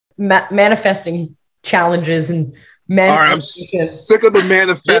manifesting challenges and all right, I'm sick of the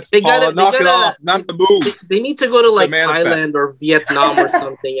manifest. Paula, knock it off. Not the move. They need to go to like Thailand or Vietnam or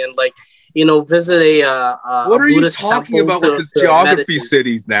something, and like visit a. What are you talking about with this geography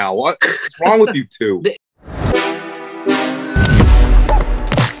cities now? What's wrong with you two?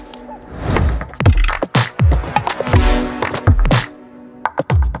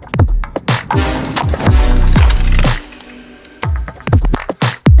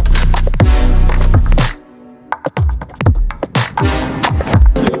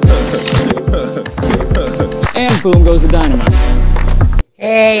 And boom goes the dynamite.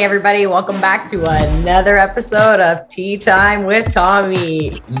 Hey everybody, welcome back to another episode of Tea Time with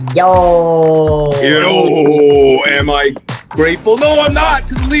Tommy. Yo, am I grateful? No, I'm not,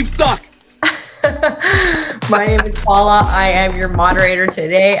 because the Leafs suck. My name is Paula. I am your moderator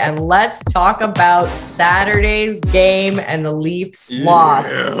today, and let's talk about Saturday's game and the Leafs loss.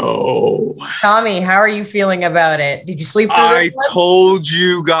 Tommy, how are you feeling about it? Did you sleep through I told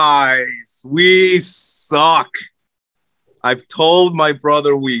you guys, we suck. I've told my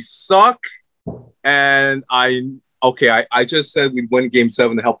brother we suck, and I just said we'd win Game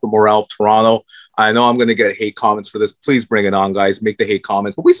 7 to help the morale of Toronto. I know I'm going to get hate comments for this. Please bring it on, guys. Make the hate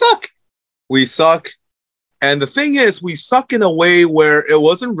comments. But we suck. We suck. And the thing is, we suck in a way where it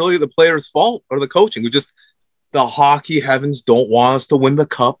wasn't really the players' fault or the coaching. The hockey heavens don't want us to win the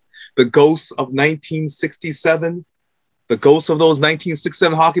cup. The ghosts of 1967, the ghosts of those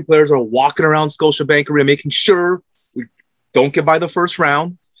 1967 hockey players are walking around Scotiabank Arena making sure we don't get by the first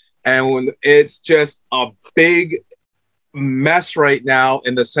round. And when it's just a big mess right now,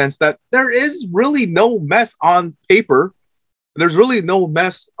 in the sense that there is really no mess on paper. There's really no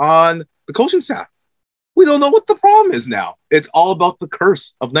mess on the coaching staff. We don't know what the problem is now. It's all about the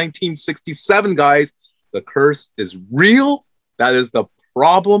curse of 1967, guys. The curse is real. That is the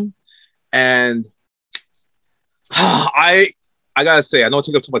problem. And I gotta say, I know it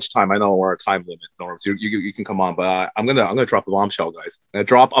took up too much time. I know we're at time limit, Norbz. You can come on, but I'm gonna drop a bombshell, guys. I'm gonna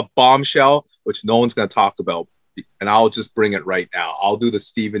drop a bombshell which no one's gonna talk about, and I'll just bring it right now. I'll do the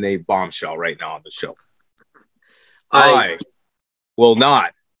Stephen A. bombshell right now on the show. I will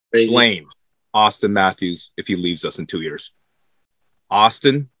not blame Austin Matthews if he leaves us in 2 years.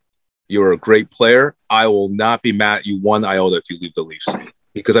 Austin, you're a great player. I will not be mad at you one iota if you leave the Leafs,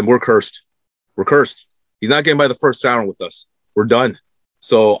 because we're cursed. We're cursed. He's not getting by the first round with us. We're done.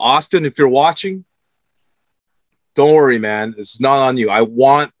 So, Austin, if you're watching, don't worry, man. It's not on you. I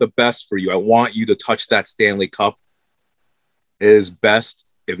want the best for you. I want you to touch that Stanley Cup. It is best.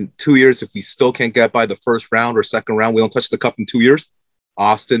 If in 2 years, if we still can't get by the first round or second round, we don't touch the cup in 2 years,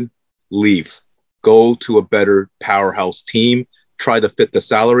 Austin, leave. Go to a better powerhouse team. Try to fit the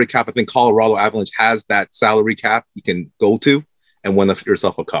salary cap. I think Colorado Avalanche has that salary cap you can go to and win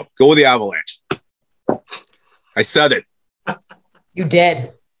yourself a cup. Go with the Avalanche. I said it. You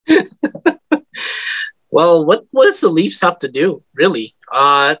did. Well, what does the Leafs have to do, really?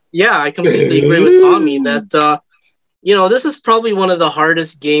 Yeah, I completely agree with Tommy that, this is probably one of the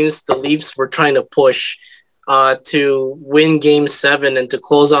hardest games the Leafs were trying to push to win Game 7 and to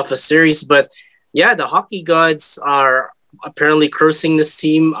close off a series. But, yeah, the hockey gods are apparently cursing this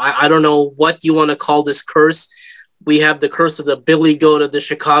team. I don't know what you want to call this curse. We have the curse of the Billy Goat of the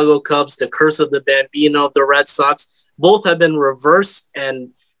Chicago Cubs, the curse of the Bambino of the Red Sox. Both have been reversed and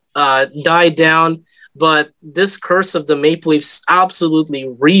died down. But this curse of the Maple Leafs is absolutely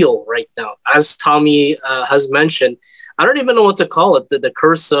real right now. As Tommy has mentioned, I don't even know what to call it. The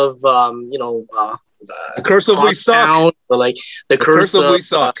curse of, the curse of we suck. Or like the curse of we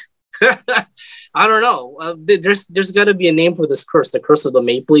suck. I don't know. There's got to be a name for this curse. The curse of the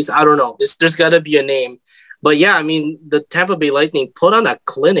Maple Leafs. I don't know. There's got to be a name. But yeah, I mean, the Tampa Bay Lightning put on a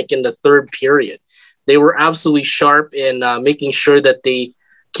clinic in the third period. They were absolutely sharp in making sure that they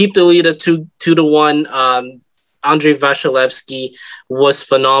keep the lead at 2-1. Andrei Vasilevsky was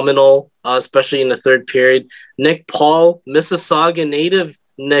phenomenal, especially in the third period. Nick Paul, Mississauga native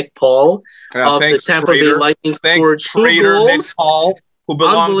Nick Paul of the Tampa Bay Lightning scored 2 goals. Nick Paul, who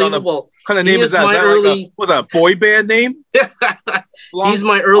belongs on the what kind of name is that? Was that a boy band name? He's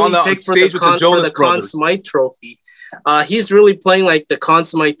my early pick for the Conn Smythe Trophy. He's really playing like the Conn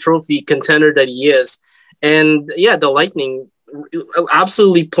Smythe Trophy contender that he is. And yeah, the Lightning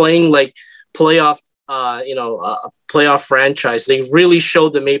absolutely playing like playoff, a playoff franchise. They really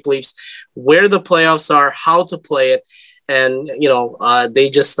showed the Maple Leafs where the playoffs are, how to play it. And, they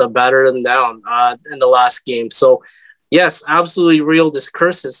just battered them down in the last game. So, yes, absolutely real. This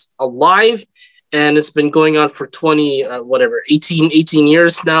curse is alive, and it's been going on for 18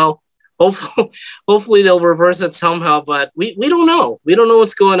 years now. hopefully they'll reverse it somehow. But we don't know. We don't know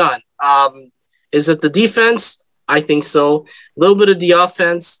what's going on. Is it the defense? I think so. A little bit of the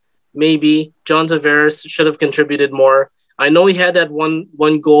offense, maybe. John Tavares should have contributed more. I know he had that one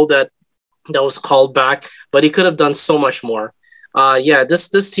goal that was called back, but he could have done so much more.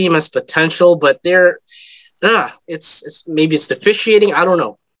 This team has potential, but it's maybe it's officiating. I don't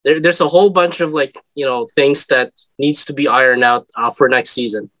know. There's a whole bunch of things that needs to be ironed out for next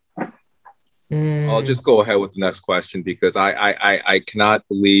season. I'll just go ahead with the next question because I cannot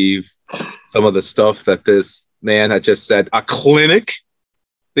believe some of the stuff that this man had just said. A clinic?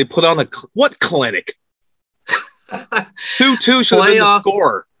 They put on what clinic? 2-2 should have been the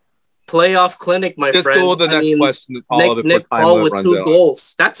score. Playoff clinic, my friend. Just go to the next question, Paula, Nick Paul with 2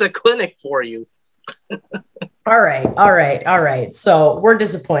 goals. That's a clinic for you. All right. So we're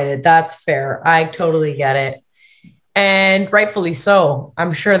disappointed. That's fair. I totally get it. And rightfully so.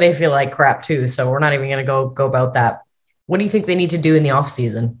 I'm sure they feel like crap too. So we're not even going to go about that. What do you think they need to do in the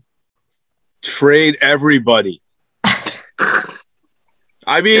offseason? Trade everybody.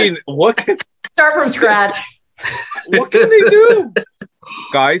 I mean, start from scratch. What can they do?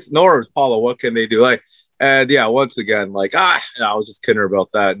 Guys, Norbz, Paula, what can they do? Once again, I was just kidding about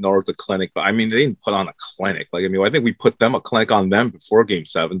that. Norbz a clinic, but I mean, they didn't put on a clinic. I think we put a clinic on them before Game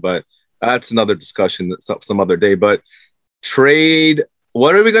 7, but that's another discussion some other day. But trade,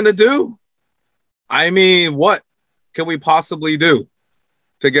 what are we going to do? I mean, what can we possibly do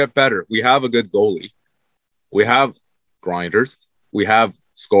to get better? We have a good goalie. We have grinders. We have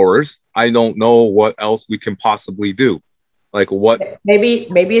scorers. I don't know what else we can possibly do. What? Maybe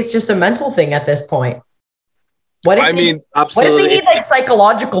it's just a mental thing at this point. What if absolutely. they need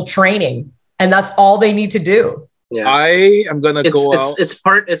psychological training and that's all they need to do? Yeah. I am gonna go out.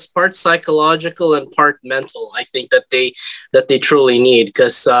 It's part psychological and part mental. I think that they truly need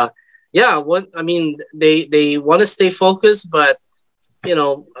because they want to stay focused, but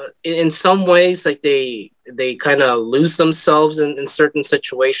in some ways they kind of lose themselves in certain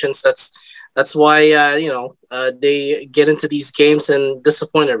situations. That's why they get into these games and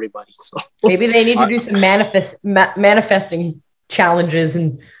disappoint everybody. So maybe they need to do some manifesting challenges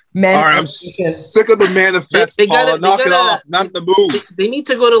and. All right, I'm sick of the manifest. Paula. Knock it off, not the move. They need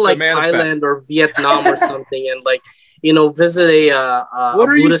to go to Thailand or Vietnam or something and visit a. What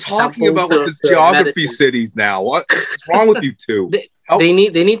are you talking about with this geography cities now? What's wrong with you two? They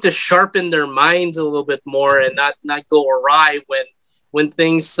need to sharpen their minds a little bit more and not go awry when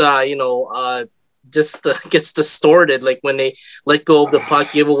things just gets distorted. Like when they let go of the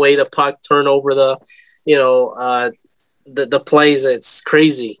puck, give away the puck, turn over the plays. It's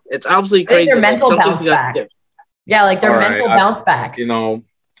crazy. It's absolutely crazy. Their mental bounce back. Yeah, their mental bounce back. On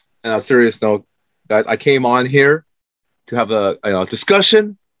a serious note, guys, I came on here to have a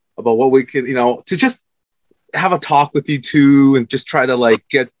discussion about what we can, to just have a talk with you two and just try to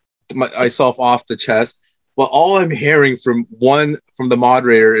get myself off the chest. But all I'm hearing from the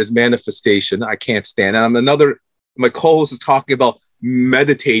moderator is manifestation. I can't stand it. My co-host is talking about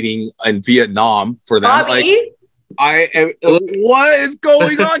meditating in Vietnam for them. Bobby? What is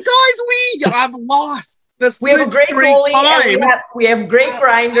going on, guys? I've lost the we have a great goalie, we have great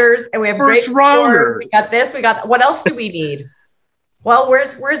grinders, and we have first great rounder. We got this. We got. What else do we need? Well,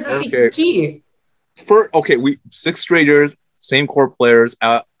 where's the secret key? 6 straight years, same core players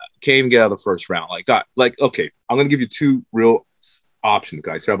came get out of the first round. Okay, I'm gonna give you 2 real options,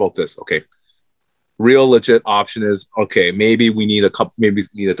 guys. How about this? Okay, real legit option is maybe we need a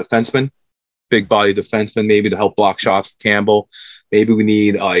defenseman. Big body defenseman, maybe to help block shots for Campbell. Maybe we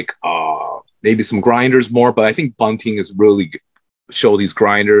need maybe some grinders more, but I think Bunting is really show these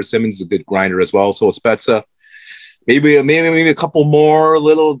grinders. Simmons is a good grinder as well. So Spezza, maybe a couple more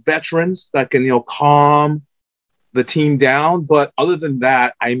little veterans that can calm the team down. But other than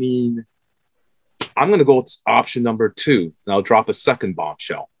that, I mean, I'm gonna go with option number 2, and I'll drop a second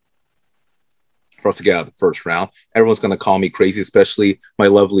bombshell for us to get out of the first round. Everyone's going to call me crazy, especially my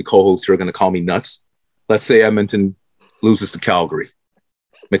lovely co-hosts who are going to call me nuts. Let's say Edmonton loses to Calgary.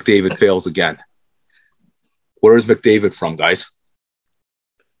 McDavid fails again. Where is McDavid from, guys?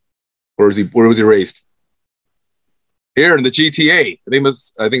 Where was he raised? Here in the GTA.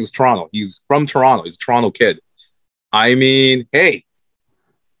 I think it's Toronto. He's from Toronto. He's a Toronto kid. I mean, hey,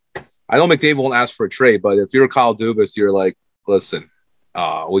 I know McDavid won't ask for a trade, but if you're Kyle Dubas, you're like, listen,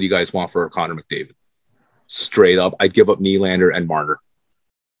 what do you guys want for Connor McDavid? Straight up, I'd give up Nylander and Marner.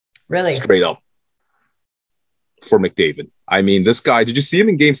 Really? Straight up. For McDavid. I mean, this guy, did you see him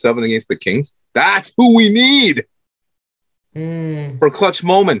in Game 7 against the Kings? That's who we need for clutch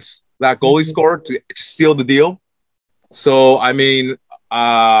moments. That goalie scored to seal the deal. So, I mean,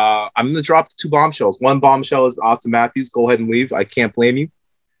 I'm going to drop 2 bombshells. One bombshell is Austin Matthews. Go ahead and leave. I can't blame you.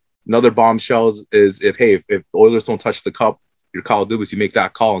 Another bombshell is if the Oilers don't touch the cup, you're Kyle Dubas, you make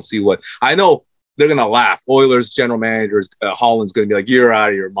that call and see what. I know they're going to laugh. Oilers general managers, Holland's going to be like, you're out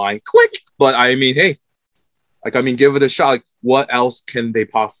of your mind. Click. But I mean, hey, give it a shot. Like, what else can they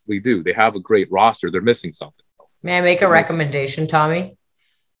possibly do? They have a great roster. They're missing something. May I make a recommendation, Tommy?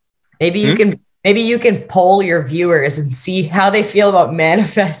 Maybe you can poll your viewers and see how they feel about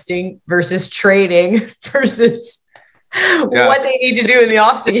manifesting versus trading versus what they need to do in the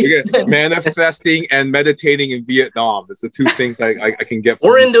offseason. Manifesting and meditating in Vietnam is the 2 things I can get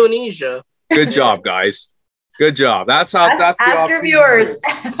from or Indonesia. Good job, guys. Good job. That's the ask your viewers.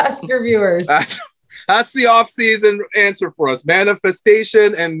 Ask your viewers. That's the off-season answer for us.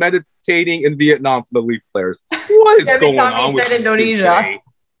 Manifestation and meditating in Vietnam for the Leaf players. What is going on with Indonesia?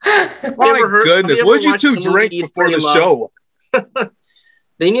 My goodness. What did you 2 drink before the show?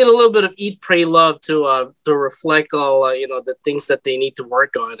 They need a little bit of eat, pray, love to reflect all the things that they need to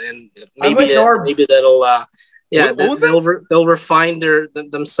work on, and maybe that'll they'll refine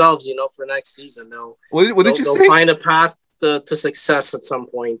themselves for next season. What did you say? They'll find a path to success at some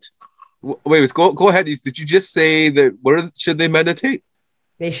point. Wait, go ahead. Did you just say that? Where should they meditate?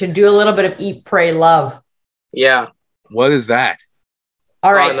 They should do a little bit of eat, pray, love. Yeah. What is that?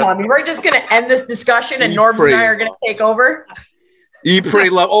 All right, Tommy, we're just going to end this discussion and Norbz and I are going to take over. Eat, pray,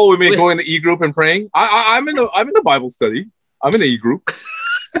 love. Oh, we may go in the E group and praying. I'm in the Bible study. I'm in the E group.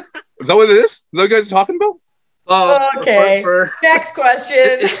 Is that what it is? Is that what you guys are talking about? Okay. Next question.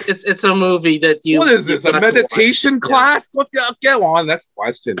 It's a movie that you. What is this? A meditation class? Yeah. Let's get on. Next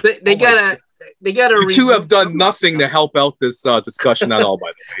question. They gotta. You 2 have done nothing to help out this discussion at all, by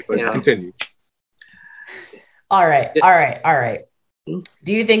the way. But continue. All right.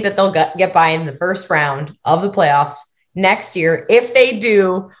 Do you think that they'll get by in the first round of the playoffs next year if they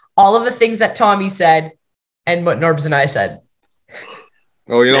do all of the things that Tommy said and what Norbz and I said?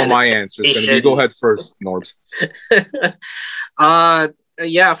 Oh, my answer is going to be go ahead first, Norbz.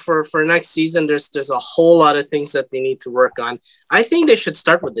 For next season, there's a whole lot of things that they need to work on. I think they should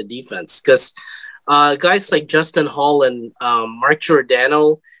start with the defense because guys like Justin Hall and Mark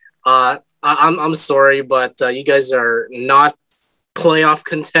Giordano, I'm sorry, but you guys are not playoff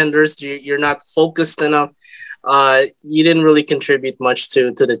contenders. You're not focused enough. You didn't really contribute much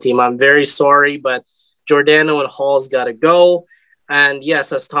to the team. I'm very sorry, but Giordano and Hall's got to go. And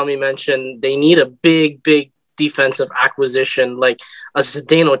yes, as Tommy mentioned, they need a big defensive acquisition, like a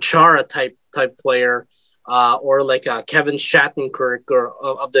Zdeno Chara type player, or like a Kevin Shattenkirk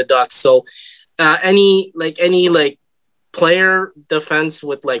of the Ducks. So any player defense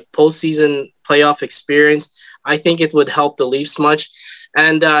with like postseason playoff experience, I think it would help the Leafs much.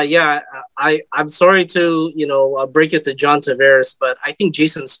 And I'm sorry to break it to John Tavares, but I think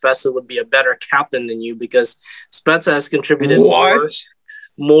Jason Spezza would be a better captain than you because Spezza has contributed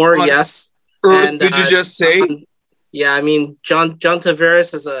more. Yes. And did you just say? Yeah, I mean John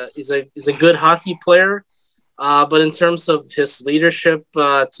Tavares is a good hockey player, but in terms of his leadership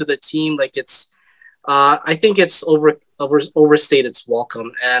to the team, like I think it's overstated its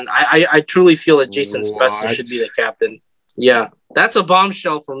welcome, and I truly feel that Jason Spezza should be the captain. Yeah, that's a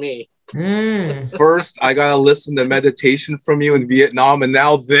bombshell for me. First, I gotta listen to meditation from you in Vietnam, and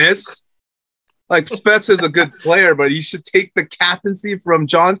now this. Like, Spezza is a good player, but you should take the captaincy from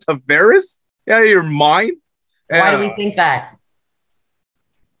John Tavares? You out of your mind? Why do we think that?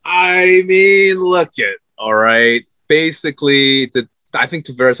 I mean, look it. All right. Basically, I think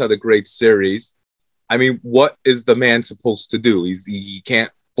Tavares had a great series. I mean, what is the man supposed to do? He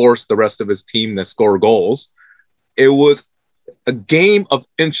can't force the rest of his team to score goals. It was a game of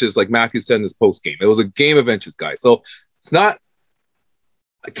inches, like Matthew said in his post game. It was a game of inches, guys. So it's not.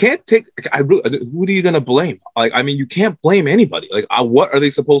 I can't take. Who are you gonna blame? Like, I mean, you can't blame anybody. Like, what are they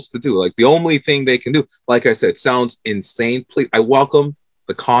supposed to do? Like, the only thing they can do, like I said, sounds insane. Please, I welcome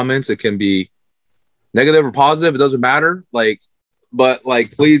the comments. It can be negative or positive. It doesn't matter. But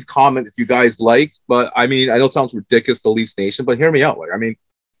please comment if you guys like. But I mean, I know it sounds ridiculous, the Leafs Nation, but hear me out. Like, I mean,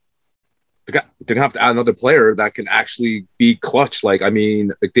 they're gonna have to add another player that can actually be clutch. Like, I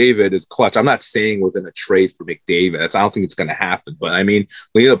mean, McDavid is clutch. I'm not saying we're gonna trade for McDavid. I don't think it's gonna happen. But I mean,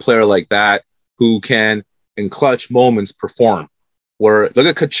 we need a player like that who can, in clutch moments, perform. Where look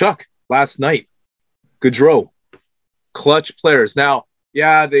at Kachuk last night, Gaudreau, clutch players. Now,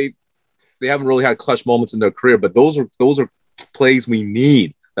 yeah, they haven't really had clutch moments in their career, but those are plays we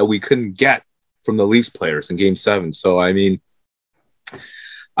need that we couldn't get from the Leafs players in Game 7. So I mean,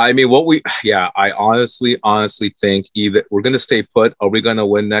 I honestly think either we're going to stay put. Are we going to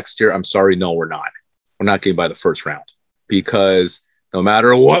win next year? I'm sorry. No, we're not. We're not getting by the first round because no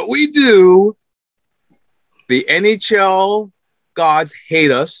matter what we do, the NHL gods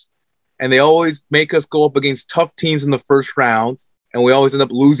hate us, and they always make us go up against tough teams in the first round, and we always end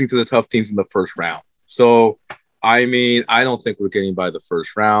up losing to the tough teams in the first round. So, I mean, I don't think we're getting by the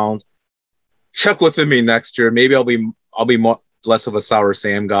first round. Check with me next year. Maybe I'll be less of a sour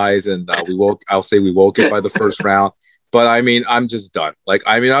Sam, guys, and I'll say we won't get by the first round. But I mean, I'm just done. Like,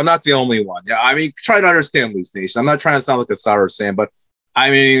 I mean, I'm not the only one. Yeah, I mean, try to understand, Leafs Nation. I'm not trying to sound like a sour Sam, but I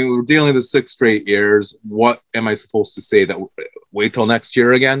mean, we're dealing with 6 straight years. What am I supposed to say? That wait till next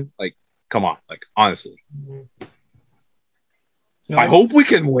year again? Like, come on. Like, honestly, I hope we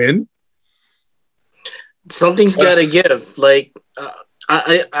can win. Something's got to give. Like,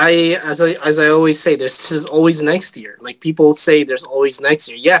 as I always say, there's always next year. Like, people say there's always next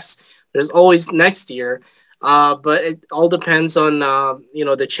year. Yes, there's always next year. But it all depends on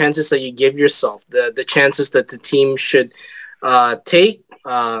the chances that you give yourself, the chances that the team should take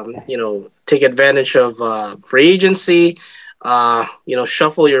advantage of free agency,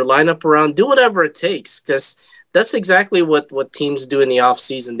 shuffle your lineup around, do whatever it takes, because that's exactly what teams do in the off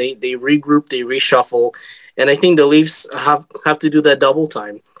season. They regroup, they reshuffle, and I think the Leafs have to do that double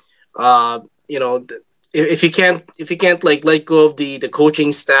time. If you can't like let go of the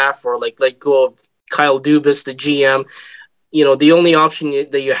coaching staff, or like let go of Kyle Dubas, the GM, the only option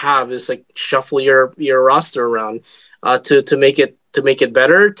that you have is like shuffle your roster around to make it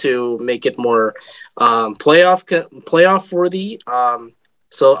better, to make it more playoff worthy.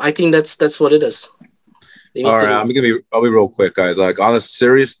 So I think that's what it is. All right, I'll be real quick, guys. Like, on a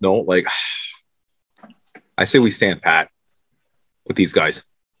serious note, like, I say we stand pat with these guys.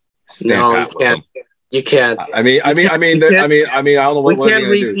 No, you can't. You can't. I don't know what we can't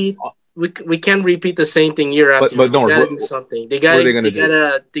repeat. We can't repeat the same thing year after. But no, they gotta do something. They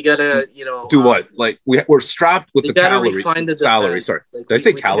gotta do what? Like, we're strapped with the salary. Sorry, like, did I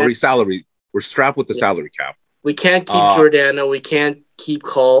say calorie? Salary. We're strapped with the salary cap. We can't keep Giordano. We can't keep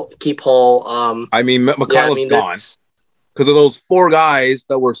Hall. I mean, McCullough's gone because of those 4 guys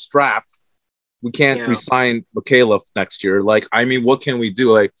that were strapped. We can't resign McCullough next year. Like, I mean, what can we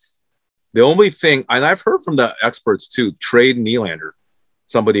do? Like, the only thing, and I've heard from the experts too, trade Nylander,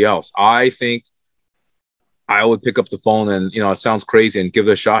 somebody else. I think I would pick up the phone and, it sounds crazy, and give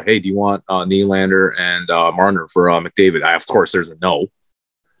it a shot. Hey, do you want Nylander and Marner for McDavid? Of course, there's a no.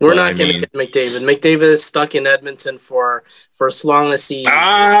 We're not going to get McDavid. McDavid is stuck in Edmonton for as long as he.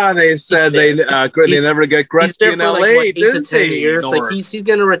 They said they never get Gretzky in LA. Like, 8 to 10 years. Like, he's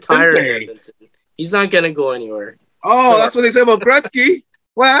going to retire in Edmonton. He's not going to go anywhere. Oh, that's what they said about Gretzky.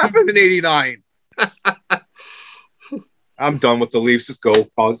 What happened in '89? I'm done with the Leafs. Just go.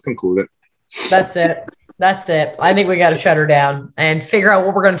 I'll just conclude it. That's it. I think we got to shut her down and figure out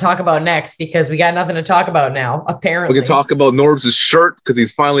what we're going to talk about next, because we got nothing to talk about now, apparently. We can talk about Norbs' shirt, because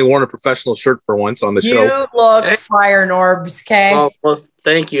he's finally worn a professional shirt for once on the show. You look fire, Norbs, okay? Well,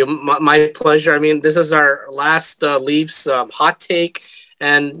 thank you. My pleasure. I mean, this is our last Leafs hot take.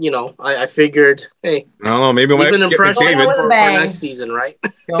 And, I figured, hey, I don't know, maybe leave an impression for next season, right?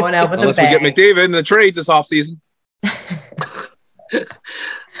 Going out with Unless we get McDavid in the trade this offseason.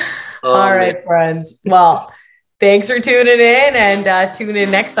 All right, friends. Well, thanks for tuning in, and tune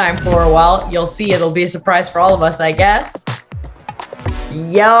in next time for, you'll see it'll be a surprise for all of us, I guess.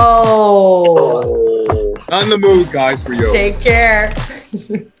 Yo! On the mood, guys, for you. Take care.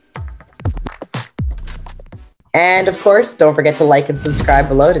 And, of course, don't forget to like and subscribe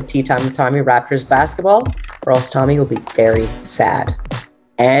below to Tea Time with Tommy Raptors Basketball, or else Tommy will be very sad.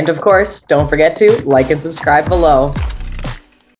 And, of course, don't forget to like and subscribe below.